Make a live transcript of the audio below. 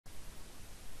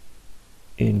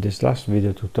In this last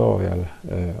video tutorial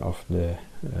of the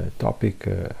topic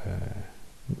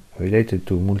related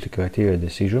to multi-criteria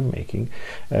decision making,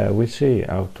 we'll see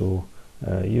how to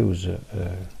use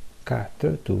CAT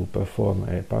to perform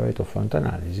a Pareto front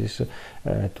analysis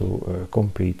to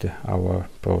complete our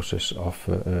process of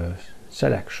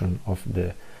selection of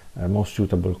the most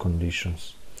suitable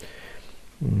conditions.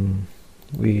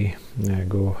 We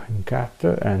go in CAT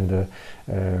and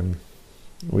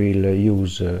we'll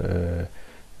use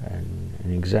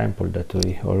an example that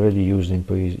we already used in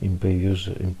previous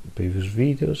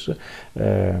videos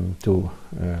to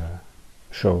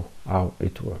show how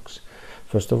it works.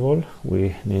 First of all,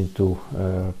 we need to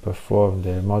perform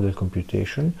the model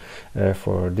computation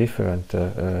for different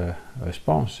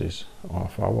responses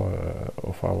of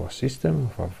our system,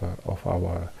 of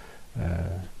our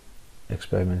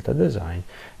experimental design,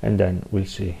 and then we'll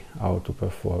see how to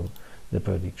perform the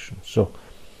prediction. So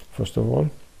first of all,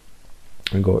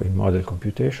 we go in model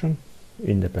computation,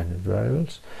 independent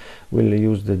variables. We'll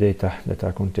use the data that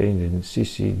are contained in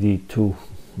CCD2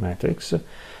 matrix.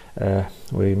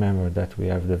 We remember that we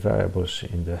have the variables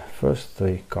in the first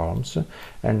three columns,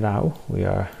 and now we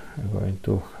are going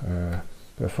to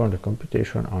perform the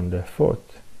computation on the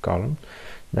fourth column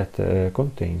that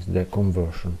contains the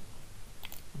conversion.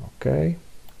 Okay,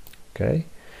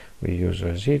 we use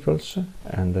residuals,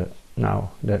 and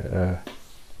now the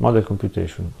model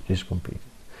computation is completed.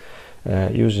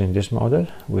 Using this model,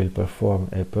 we'll perform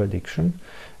a prediction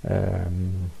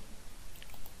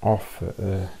of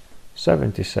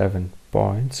 77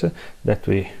 points that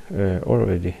we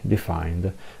already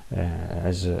defined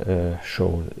as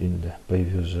shown in the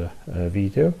previous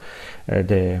video.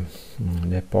 The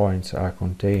points are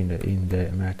contained in the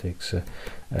matrix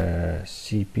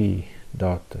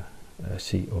cp.cod,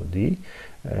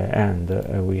 and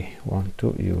we want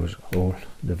to use all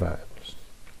the variables.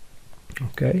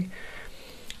 Okay,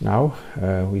 now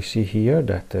we see here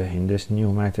that in this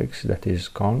new matrix, that is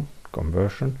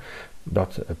conversion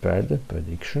dot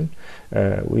prediction,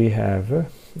 we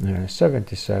have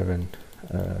 77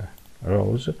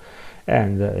 rows,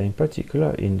 and in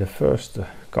particular in the first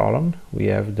column we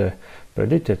have the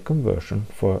predicted conversion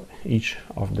for each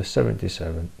of the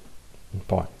 77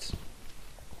 points.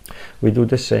 We do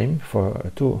the same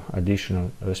for two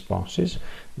additional responses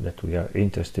that we are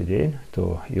interested in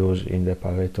to use in the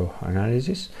Pareto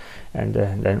analysis, and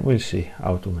then we'll see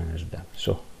how to manage them.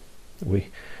 So we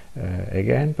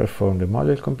again perform the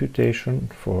model computation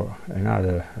for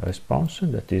another response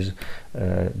that is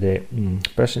the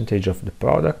percentage of the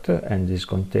product, and is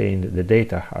contained, the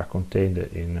data are contained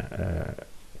in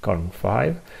column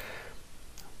 5.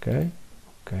 Okay,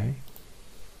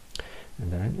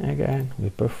 and then again we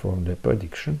perform the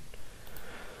prediction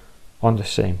on the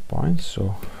same points,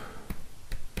 so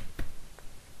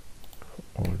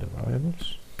all the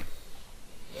variables.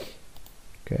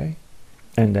 Okay,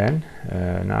 and then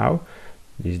now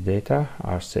these data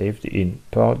are saved in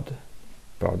product.pred.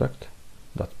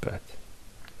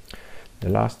 The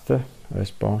last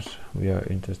response we are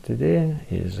interested in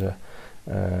is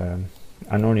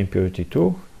unknown impurity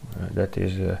 2, that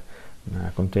is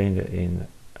contained in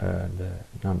the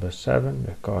number 7,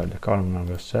 the column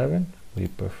number 7. We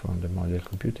perform the model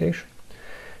computation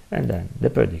and then the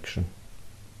prediction,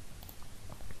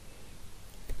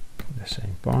 the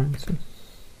same points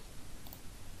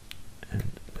and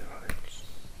the variables.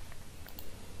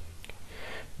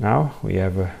 Now we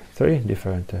have three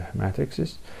different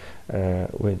matrices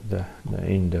with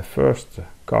in the first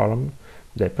column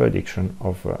the prediction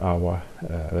of our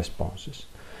responses.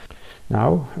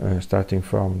 Now, starting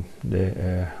from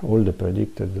all the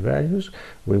predicted values,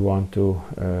 we want to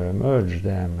merge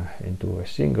them into a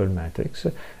single matrix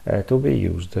to be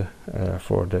used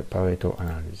for the Pareto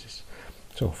analysis.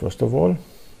 So first of all,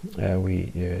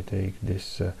 we take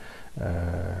this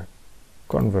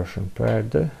conversion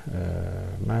pred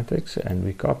matrix and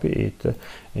we copy it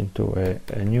into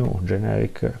a new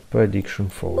generic prediction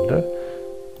folder.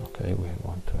 Okay, we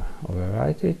want to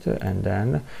overwrite it, and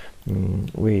then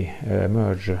we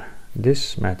merge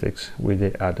this matrix with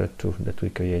the other two that we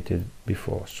created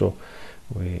before. So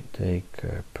we take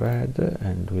pred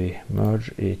and we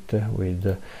merge it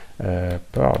with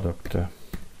product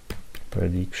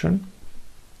prediction.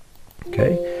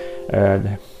 Okay,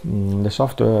 the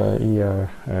software here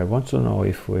wants to know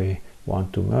if we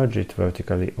want to merge it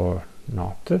vertically or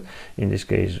not. In this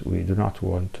case we do not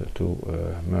want to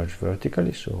merge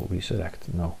vertically, so we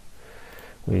select no.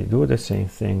 We do the same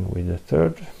thing with the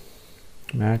third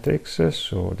matrix,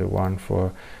 so the one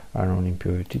for unknown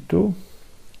impurity 2,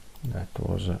 that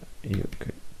was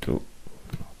UK2,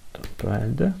 not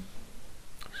pred,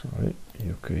 sorry,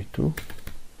 UK2.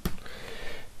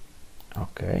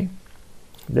 Okay,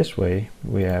 this way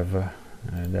we have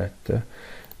that the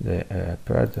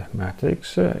pred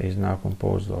matrix is now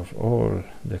composed of all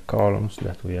the columns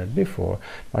that we had before,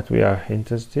 but we are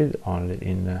interested only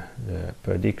in the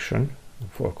prediction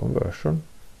for conversion,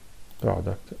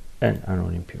 product, and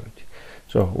unknown impurity.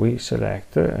 So we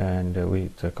select and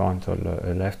with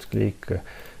Ctrl left click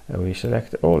we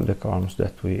select all the columns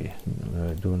that we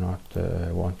do not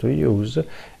want to use,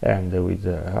 and with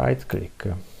the right click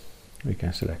we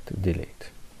can select delete.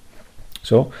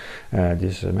 So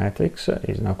this matrix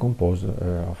is now composed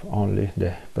of only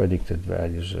the predicted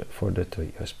values for the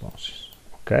 3 responses.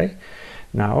 Okay,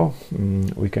 now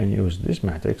we can use this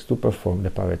matrix to perform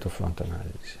the Pareto front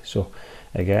analysis. So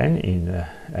again, in the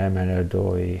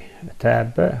MLRDOI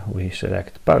tab we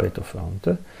select Pareto front.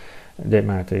 The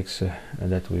matrix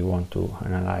that we want to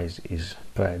analyze is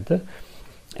pred,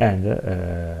 and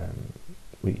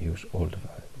we use all the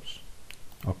variables.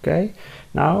 Okay,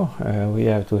 now we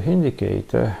have to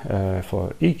indicate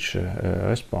for each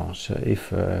response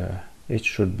if it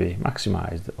should be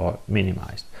maximized or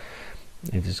minimized.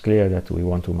 It is clear that we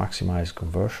want to maximize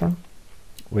conversion,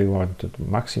 we want to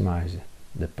maximize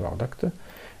the product,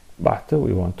 but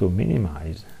we want to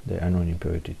minimize the unknown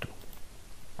impurity too.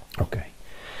 Okay,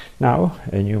 now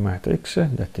a new matrix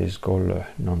that is called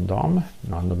non-dom,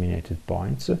 non-dominated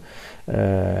points,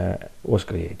 was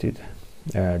created.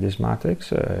 This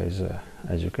matrix is,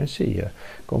 as you can see here,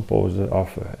 composed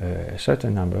of a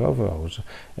certain number of rows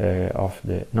of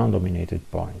the non-dominated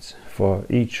points. For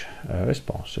each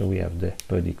response we have the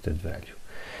predicted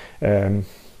value.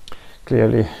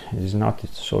 Clearly it is not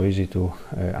so easy to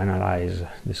analyze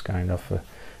this kind of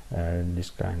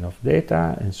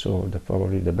data, and so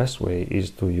probably the best way is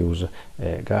to use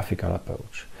a graphical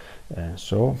approach.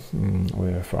 So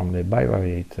we're from the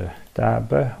bivariate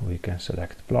tab we can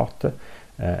select plot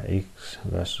x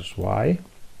versus y,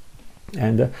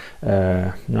 and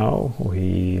now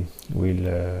we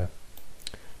will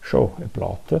show a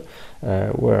plot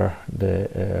where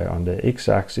on the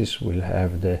x-axis we'll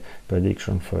have the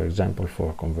prediction, for example,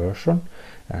 for conversion,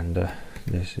 and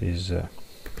this is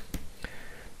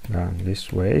done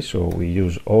this way. So we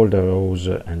use all the rows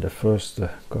and the first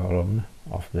column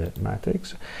of the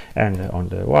matrix, and on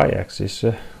the y-axis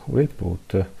we'll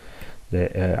put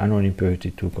the unknown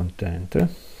impurity to content,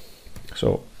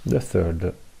 so the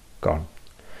third column.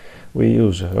 We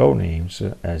use row names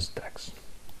as text.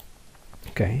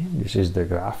 Okay, this is the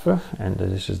graph, and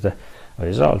this is the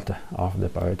result of the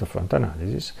Pareto front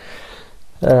analysis.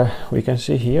 We can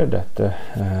see here that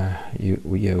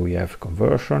here we have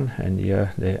conversion, and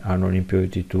here the unknown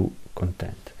impurity to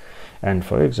content. And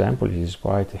for example, it is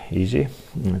quite easy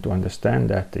to understand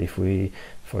that if we,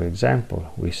 for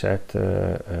example, we set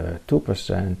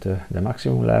 2% the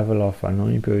maximum level of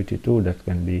unknown impurity 2 that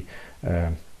can be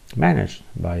managed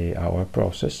by our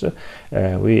process,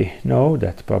 we know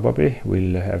that probably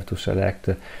we'll have to select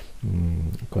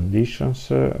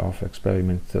conditions of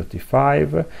experiment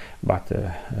 35, but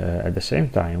at the same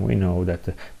time we know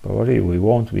that probably we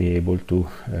won't be able to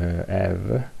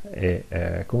have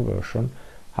a conversion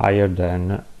higher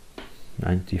than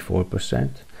 94%.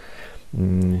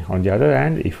 On the other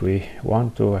hand, if we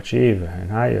want to achieve a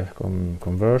higher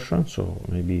conversion, so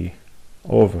maybe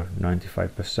over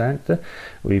 95%,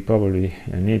 we probably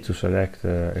need to select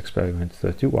experiment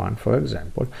 31, for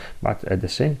example, but at the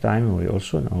same time we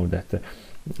also know that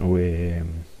we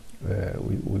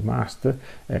must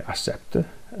accept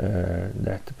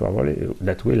that probably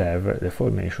that will have the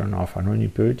formation of unknown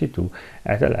impurity 2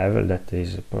 at a level that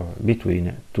is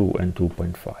between 2 and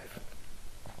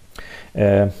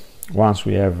 2.5. Once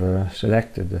we have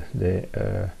selected the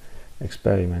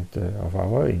experiment of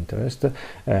our interest,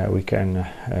 we can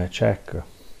check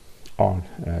on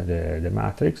the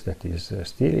matrix that is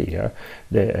still here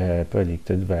the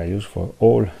predicted values for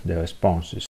all the responses